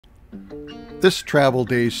This travel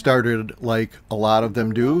day started like a lot of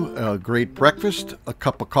them do. A great breakfast, a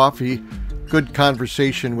cup of coffee, good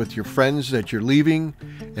conversation with your friends that you're leaving,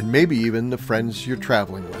 and maybe even the friends you're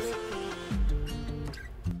traveling with.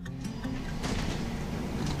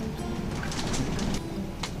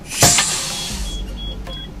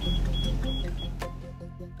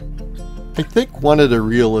 I think one of the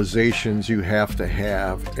realizations you have to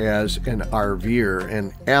have as an RVer,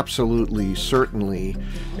 and absolutely certainly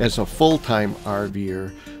as a full-time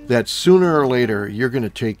RVer, that sooner or later you're going to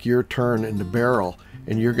take your turn in the barrel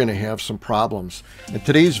and you're going to have some problems. And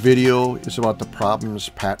today's video is about the problems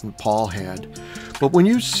Pat and Paul had. But when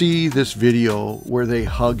you see this video where they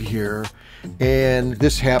hug here, and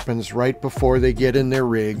this happens right before they get in their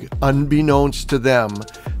rig, unbeknownst to them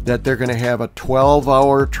that they're going to have a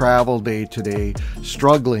 12-hour travel day today,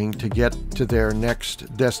 struggling to get to their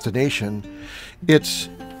next destination. It's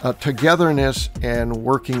a togetherness and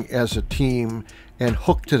working as a team and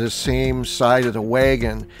hooked to the same side of the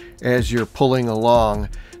wagon as you're pulling along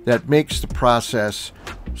that makes the process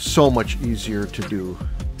so much easier to do.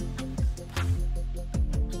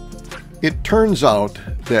 It turns out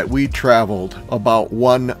that we traveled about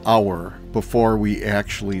 1 hour before we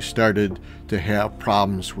actually started to have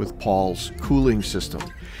problems with Paul's cooling system.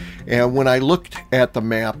 And when I looked at the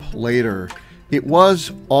map later, it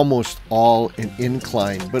was almost all an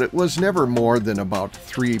incline, but it was never more than about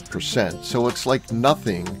 3%. So it's like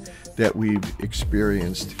nothing that we've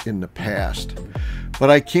experienced in the past.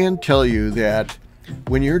 But I can tell you that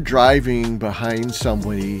when you're driving behind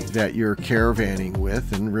somebody that you're caravanning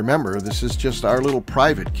with, and remember, this is just our little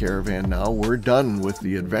private caravan now, we're done with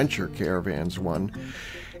the adventure caravans one,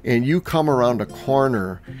 and you come around a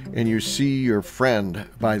corner and you see your friend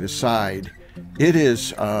by the side, it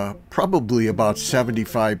is probably about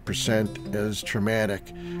 75% as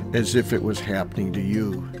traumatic as if it was happening to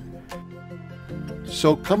you.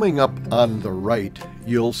 So coming up on the right,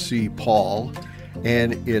 you'll see Paul,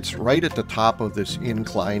 and it's right at the top of this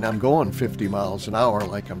incline. I'm going 50 miles an hour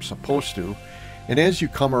like I'm supposed to. And as you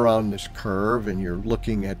come around this curve and you're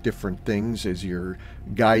looking at different things as you're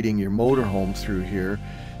guiding your motorhome through here,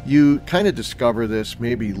 you kind of discover this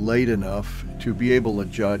maybe late enough to be able to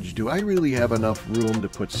judge, do I really have enough room to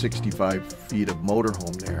put 65 feet of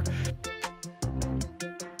motorhome there?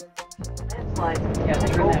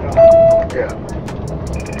 Yeah.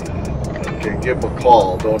 Okay, give them a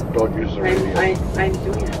call. Don't use the radio. I'm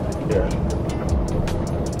doing it. Yeah.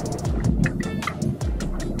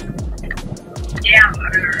 Yeah,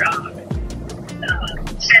 we're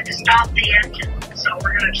said to stop the engine, so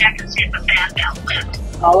we're going to check and see if the fan belt went.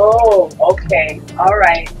 Oh, okay. All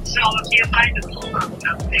right. So if you find a pull up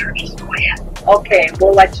there, just go ahead. Okay,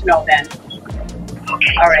 we'll let you know then.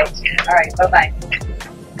 Okay. All right. All right. Bye-bye.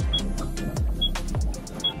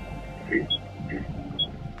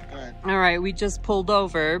 All right, we just pulled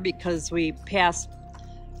over because we passed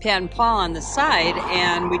Pat and Paul on the side,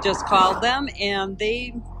 and we just called them, and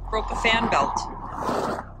they broke a fan belt.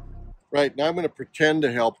 Right, now I'm going to pretend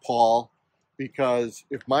to help Paul, because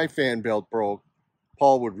if my fan belt broke,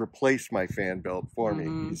 Paul would replace my fan belt for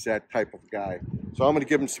me. He's that type of guy. So I'm going to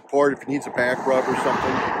give him support if he needs a back rub or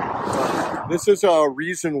something. This is a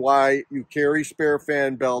reason why you carry spare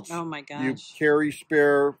fan belts. Oh my gosh. You carry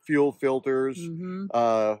spare fuel filters,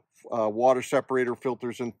 water separator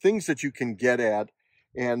filters, and things that you can get at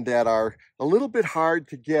and that are a little bit hard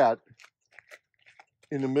to get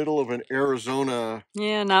in the middle of an Arizona.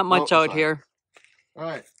 Yeah, not much out here.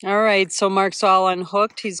 All right, so Mark's all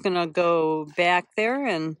unhooked. He's gonna go back there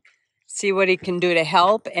and see what he can do to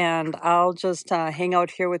help, and I'll just hang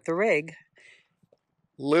out here with the rig.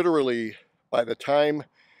 Literally, by the time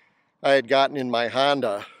I had gotten in my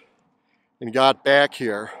Honda and got back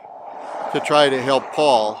here to try to help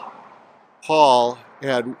Paul, Paul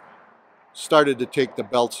had started to take the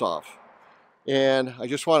belts off. And I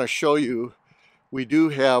just want to show you, we do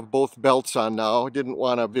have both belts on now. I didn't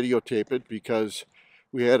want to videotape it because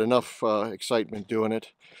we had enough excitement doing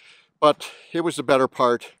it. But it was the better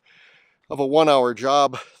part of a 1 hour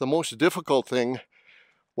job. The most difficult thing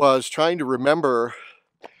was trying to remember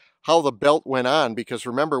how the belt went on, because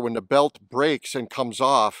remember, when the belt breaks and comes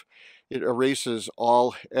off, it erases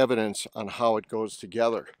all evidence on how it goes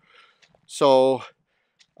together. So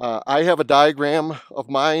I have a diagram of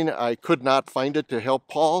mine. I could not find it to help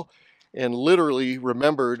Paul, and literally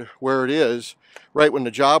remembered where it is right when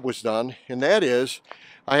the job was done. And that is,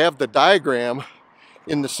 I have the diagram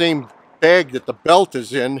in the same bag that the belt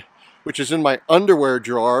is in, which is in my underwear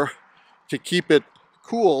drawer to keep it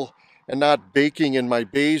cool and not baking in my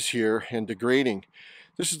bays here and degrading.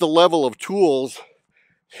 This is the level of tools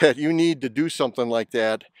that you need to do something like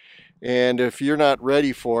that, and if you're not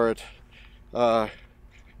ready for it,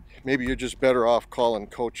 maybe you're just better off calling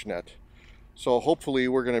CoachNet. So hopefully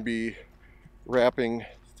we're going to be wrapping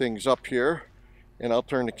things up here, and I'll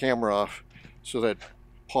turn the camera off so that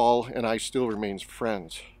Paul and I still remain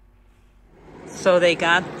friends. So they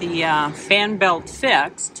got the fan belt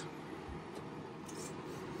fixed.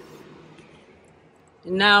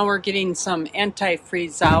 And now we're getting some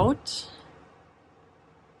antifreeze out.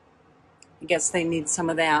 I guess they need some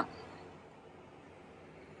of that.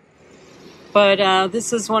 But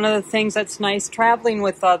this is one of the things that's nice traveling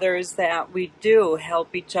with others, that we do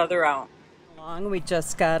help each other out. We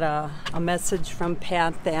just got a message from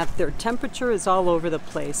Pat that their temperature is all over the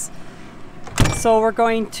place. So we're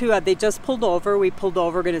going to, they just pulled over. We pulled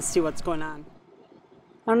over, going to see what's going on.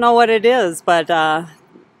 I don't know what it is, but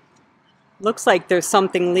looks like there's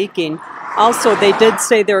something leaking. Also, they did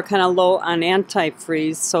say they were kind of low on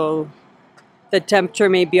antifreeze, so the temperature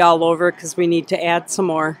may be all over because we need to add some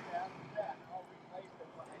more.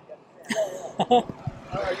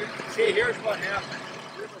 See, here's what happened.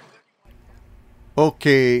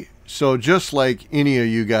 Okay, so just like any of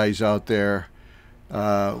you guys out there,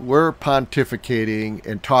 we're pontificating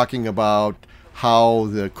and talking about how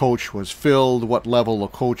the coach was filled, what level the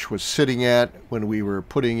coach was sitting at when we were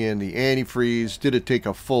putting in the antifreeze. Did it take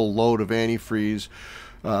a full load of antifreeze?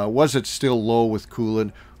 Was it still low with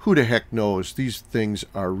coolant? Who the heck knows? These things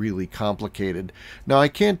are really complicated. Now, I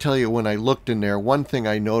can't tell you, when I looked in there, one thing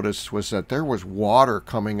I noticed was that there was water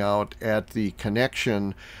coming out at the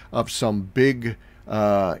connection of some big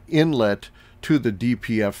inlet to the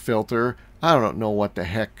DPF filter. I don't know what the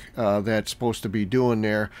heck that's supposed to be doing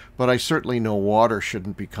there, but I certainly know water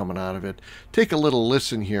shouldn't be coming out of it. Take a little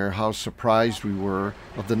listen here how surprised we were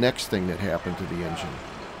of the next thing that happened to the engine.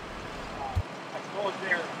 I suppose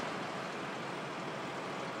there.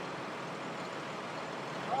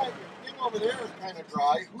 All right, the thing over there is kind of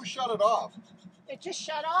dry. Who shut it off? It just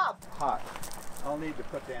shut off. Hot. I'll need to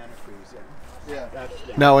put the antifreeze in. Yeah.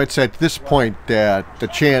 Now, it's at this point that the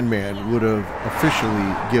Chan man would have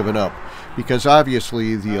officially given up, because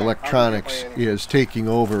obviously the electronics is taking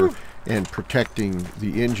over and protecting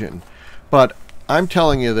the engine. But I'm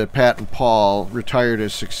telling you that Pat and Paul retired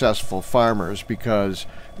as successful farmers because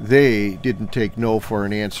they didn't take no for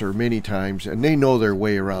an answer many times, and they know their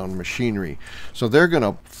way around machinery. So they're going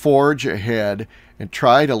to forge ahead and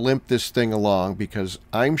try to limp this thing along, because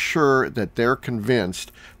I'm sure that they're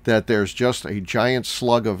convinced that there's just a giant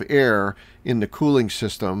slug of air in the cooling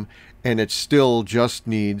system, and it still just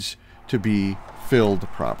needs to be filled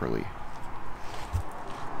properly.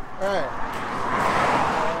 All right.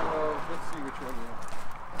 Let's see which one you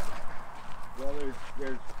want. Well,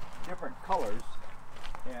 there's different colors,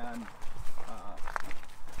 and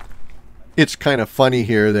It's kind of funny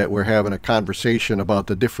here that we're having a conversation about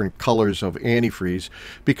the different colors of antifreeze,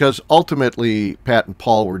 because ultimately Pat and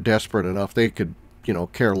Paul were desperate enough. They could,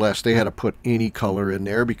 care less. They had to put any color in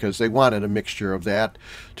there because they wanted a mixture of that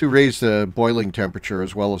to raise the boiling temperature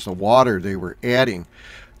as well as the water they were adding.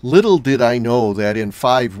 Little did I know that in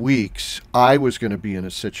 5 weeks I was going to be in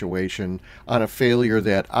a situation on a failure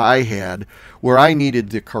that I had where I needed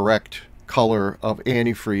the correct color of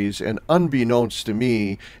antifreeze, and unbeknownst to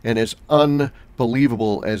me, and as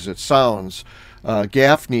unbelievable as it sounds,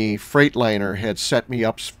 Gaffney Freightliner had set me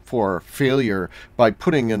up for failure by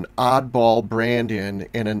putting an oddball brand in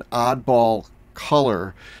and an oddball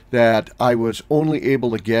color that I was only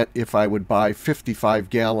able to get if I would buy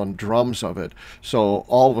 55-gallon drums of it. So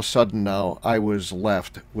all of a sudden now I was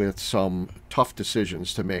left with some tough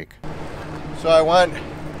decisions to make. So I want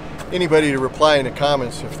anybody to reply in the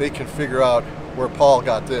comments if they can figure out where Paul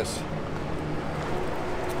got this.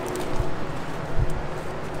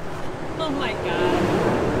 Oh my God.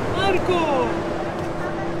 Marco!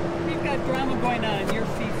 We've got drama going on. You're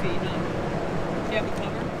Fifi, huh? Do you have a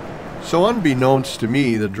cover? So unbeknownst to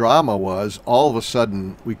me, the drama was all of a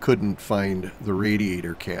sudden we couldn't find the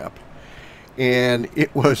radiator cap. And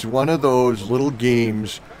it was one of those little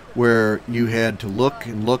games where you had to look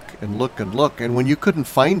and look and look and look. And when you couldn't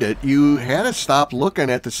find it, you had to stop looking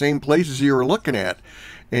at the same places you were looking at.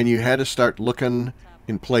 And you had to start looking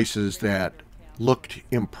in places that looked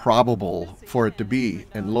improbable for it to be.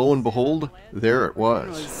 And lo and behold, there it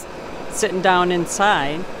was. Sitting down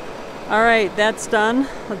inside. All right, that's done.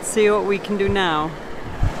 Let's see what we can do now.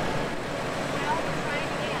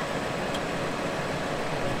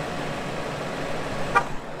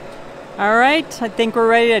 All right, I think we're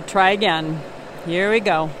ready to try again. Here we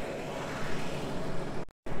go.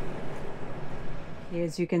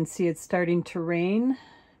 As you can see, it's starting to rain.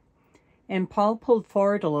 And Paul pulled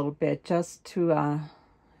forward a little bit just to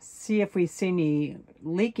see if we see any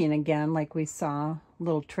leaking again, like we saw a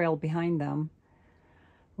little trail behind them.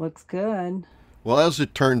 Looks good. Well, as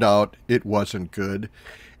it turned out, it wasn't good.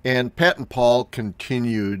 And Pat and Paul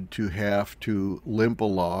continued to have to limp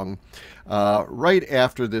along. Right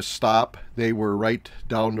after this stop, they were right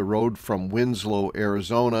down the road from Winslow,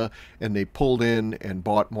 Arizona, and they pulled in and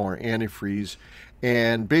bought more antifreeze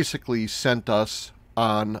and basically sent us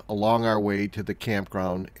on along our way to the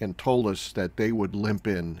campground and told us that they would limp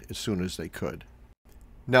in as soon as they could.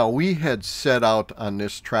 Now, we had set out on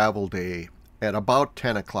this travel day at about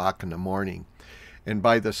 10 o'clock in the morning. And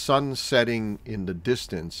by the sun setting in the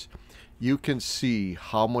distance, you can see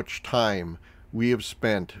how much time we have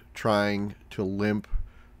spent trying to limp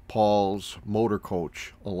Paul's motor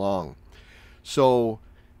coach along. So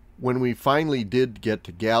when we finally did get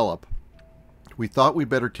to Gallup, we thought we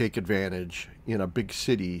better take advantage in a big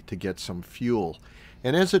city to get some fuel.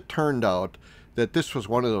 And as it turned out, that this was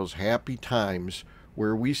one of those happy times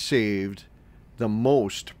where we saved the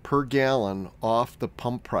most per gallon off the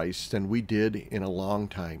pump price than we did in a long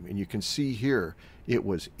time. And you can see here it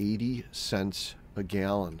was 80 cents a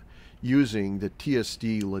gallon using the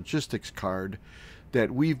TSD logistics card that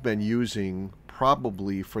we've been using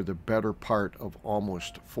probably for the better part of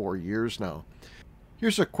almost 4 years now.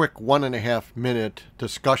 Here's a quick 1.5 minute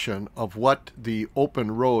discussion of what the Open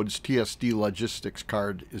Roads TSD logistics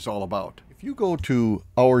card is all about. If you go to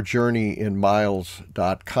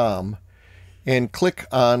ourjourneyinmiles.com and click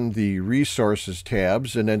on the resources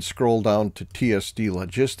tabs and then scroll down to TSD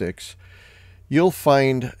Logistics, you'll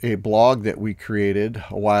find a blog that we created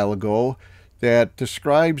a while ago that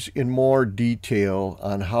describes in more detail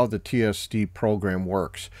on how the TSD program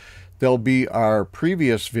works. There'll be our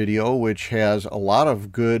previous video, which has a lot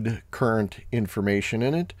of good current information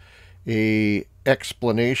in it, a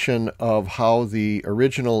explanation of how the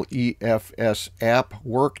original EFS app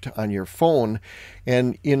worked on your phone,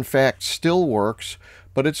 and in fact still works,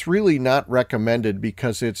 but it's really not recommended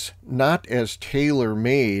because it's not as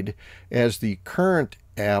tailor-made as the current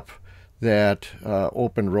app that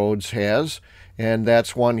Open Roads has, and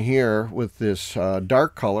that's one here with this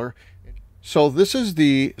dark color. So this is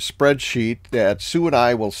the spreadsheet that Sue and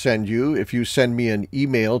I will send you if you send me an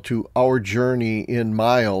email to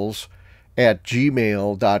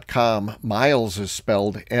ourjourneyinmiles@gmail.com. Myles is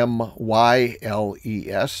spelled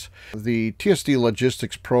M-Y-L-E-S. The TSD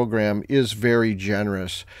Logistics program is very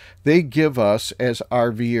generous. They give us, as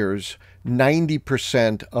RVers,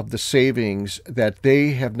 90% of the savings that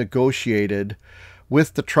they have negotiated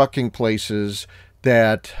with the trucking places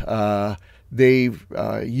that they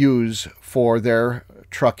use for their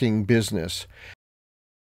trucking business.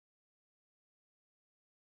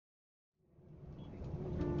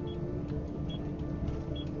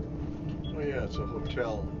 Oh yeah, it's a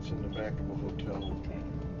hotel. It's in the back of a hotel.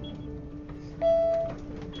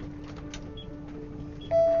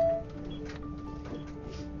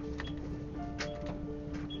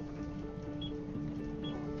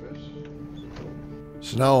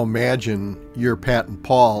 So now imagine you're Pat and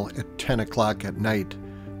Paul at 10 o'clock at night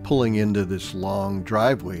pulling into this long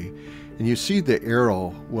driveway and you see the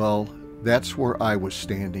arrow. Well, that's where I was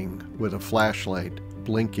standing with a flashlight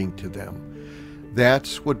blinking to them.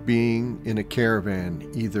 That's what being in a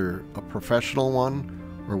caravan, either a professional one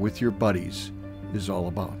or with your buddies, is all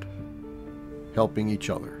about. Helping each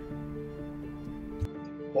other.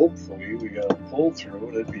 Hopefully we got a pull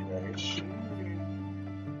through, that'd be nice.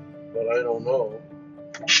 But I don't know.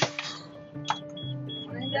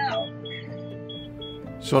 Find out.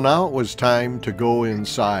 So now it was time to go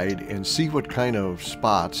inside and see what kind of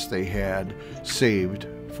spots they had saved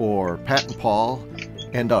for Pat and Paul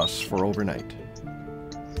and us for overnight.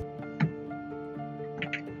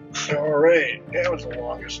 All right, that was the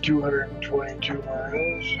longest, 222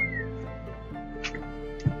 miles.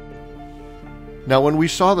 Now, when we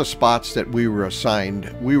saw the spots that we were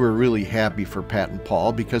assigned, we were really happy for Pat and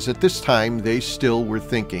Paul because at this time they still were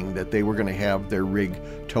thinking that they were going to have their rig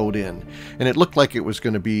towed in. And it looked like it was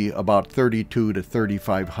going to be about $3,200 to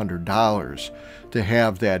 $3,500 to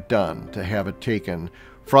have that done, to have it taken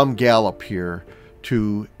from Gallup here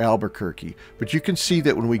to Albuquerque. But you can see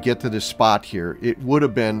that when we get to this spot here, it would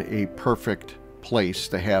have been a perfect place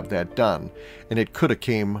to have that done. And it could have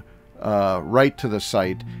came right to the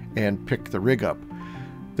site and picked the rig up.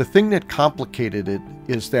 The thing that complicated it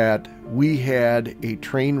is that we had a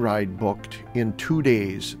train ride booked in 2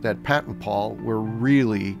 days that Pat and Paul were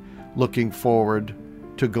really looking forward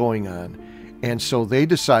to going on. And so they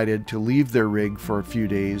decided to leave their rig for a few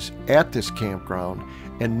days at this campground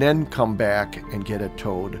and then come back and get it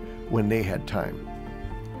towed when they had time.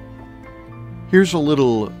 Here's a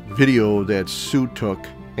little video that Sue took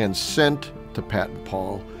and sent to Pat and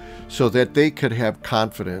Paul so that they could have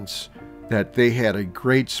confidence that they had a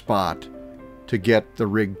great spot to get the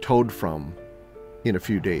rig towed from in a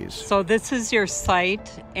few days. So this is your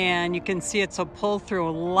site, and you can see it's a pull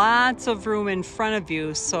through, lots of room in front of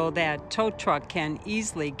you so that tow truck can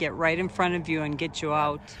easily get right in front of you and get you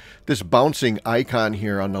out. This bouncing icon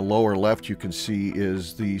here on the lower left you can see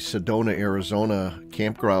is the Sedona, Arizona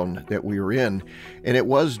campground that we were in, and it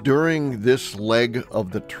was during this leg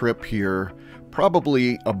of the trip here,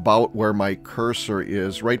 probably about where my cursor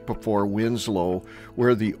is, right before Winslow,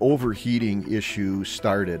 where the overheating issue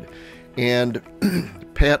started. And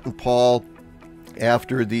Pat and Paul,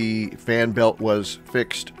 after the fan belt was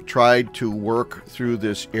fixed, tried to work through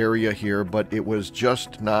this area here, but it was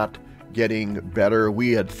just not getting better.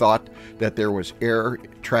 We had thought that there was air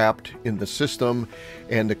trapped in the system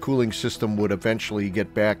and the cooling system would eventually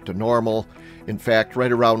get back to normal. In fact,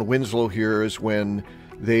 right around Winslow here is when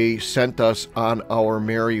they sent us on our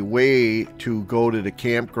merry way to go to the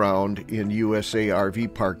campground in USA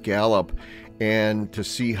RV Park Gallup and to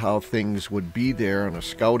see how things would be there on a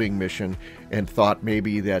scouting mission, and thought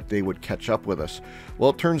maybe that they would catch up with us.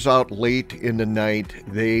 Well, it turns out late in the night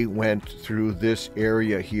they went through this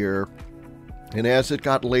area here, and as it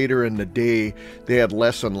got later in the day they had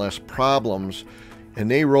less and less problems,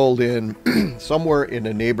 and they rolled in somewhere in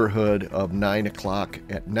the neighborhood of 9 o'clock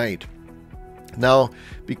at night. Now,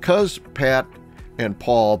 because Pat and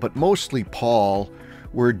Paul, but mostly Paul,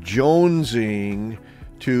 were jonesing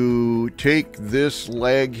to take this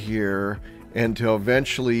leg here and to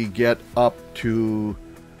eventually get up to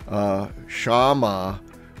Shama,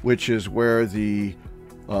 which is where the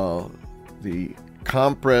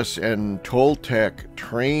Compress and Toltec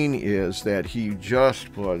train is that he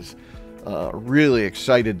just was really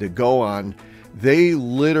excited to go on. They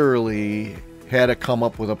literally had to come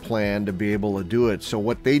up with a plan to be able to do it. So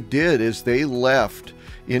what they did is they left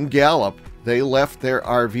in Gallup, they left their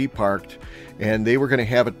RV parked, and they were going to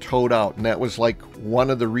have it towed out. And that was like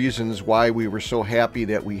one of the reasons why we were so happy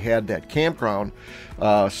that we had that campground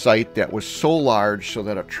site that was so large so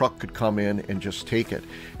that a truck could come in and just take it.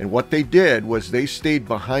 And what they did was they stayed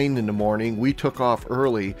behind in the morning. We took off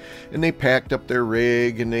early and they packed up their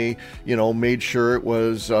rig and they, you know, made sure it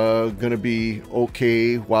was going to be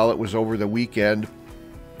okay while it was over the weekend,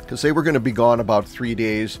 because they were going to be gone about 3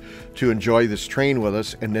 days to enjoy this train with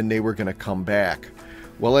us, and then they were going to come back.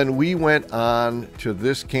 Well, then we went on to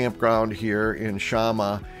this campground here in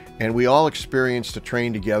Shama, and we all experienced a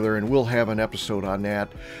train together, and we'll have an episode on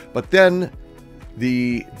that. But then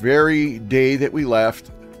the very day that we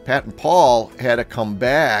left, Pat and Paul had to come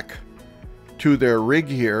back to their rig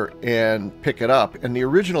here and pick it up. And the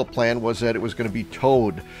original plan was that it was going to be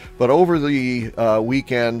towed. But over the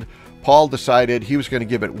weekend, Paul decided he was going to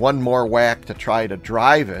give it one more whack to try to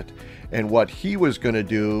drive it. And what he was going to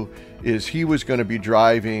do is he was going to be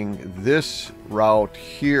driving this route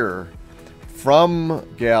here from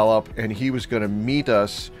Gallup, and he was going to meet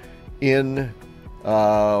us in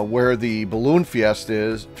where the Balloon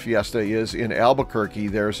Fiesta is in Albuquerque.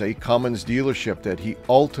 There's a Cummins dealership that he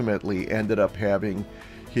ultimately ended up having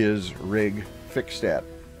his rig fixed at.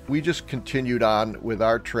 We just continued on with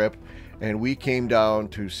our trip, and we came down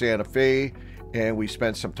to Santa Fe and we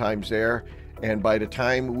spent some time there. And by the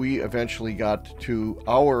time we eventually got to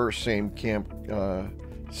our same camp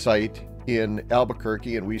site in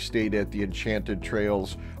Albuquerque, and we stayed at the Enchanted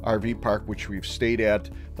Trails RV Park, which we've stayed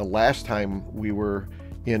at the last time we were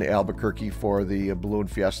in Albuquerque for the Balloon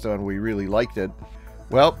Fiesta, and we really liked it.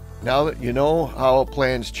 Well, now that you know how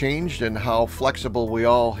plans changed and how flexible we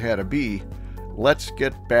all had to be, let's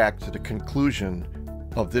get back to the conclusion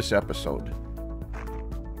of this episode.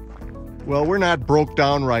 Well, we're not broke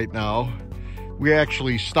down right now. We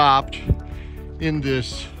actually stopped in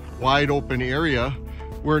this wide open area.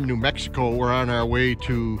 We're in New Mexico. We're on our way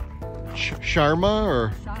to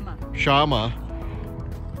Shama.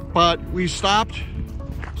 But we stopped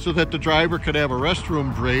so that the driver could have a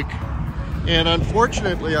restroom break. And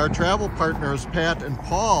unfortunately, our travel partners, Pat and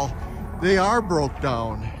Paul, they are broke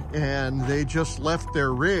down, and they just left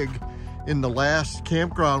their rig in the last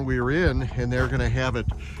campground we were in, and they're gonna have it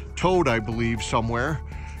towed, I believe, somewhere.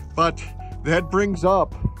 But that brings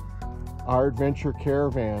up our adventure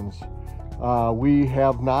caravans. We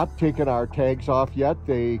have not taken our tags off yet.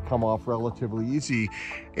 They come off relatively easy,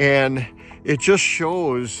 and it just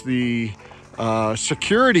shows the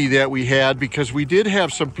security that we had, because we did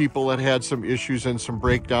have some people that had some issues and some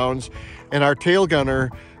breakdowns, and our tail gunner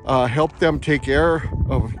helped them take care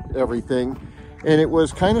of everything. And it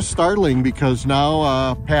was kind of startling because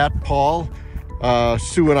now Pat, Paul,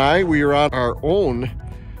 Sue and I, we are on our own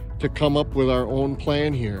to come up with our own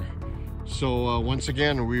plan here. So once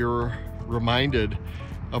again, we were reminded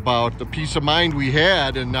about the peace of mind we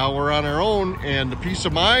had, and now we're on our own, and the peace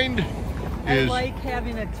of mind is... I like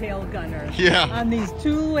having a tail gunner. Yeah. On these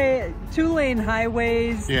two-lane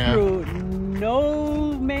highways through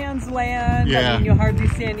no man's land. Yeah. I mean, you hardly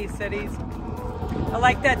see any cities. I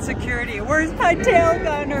like that security. Where's my tail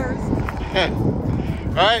gunners?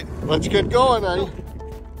 All right, let's get going, honey.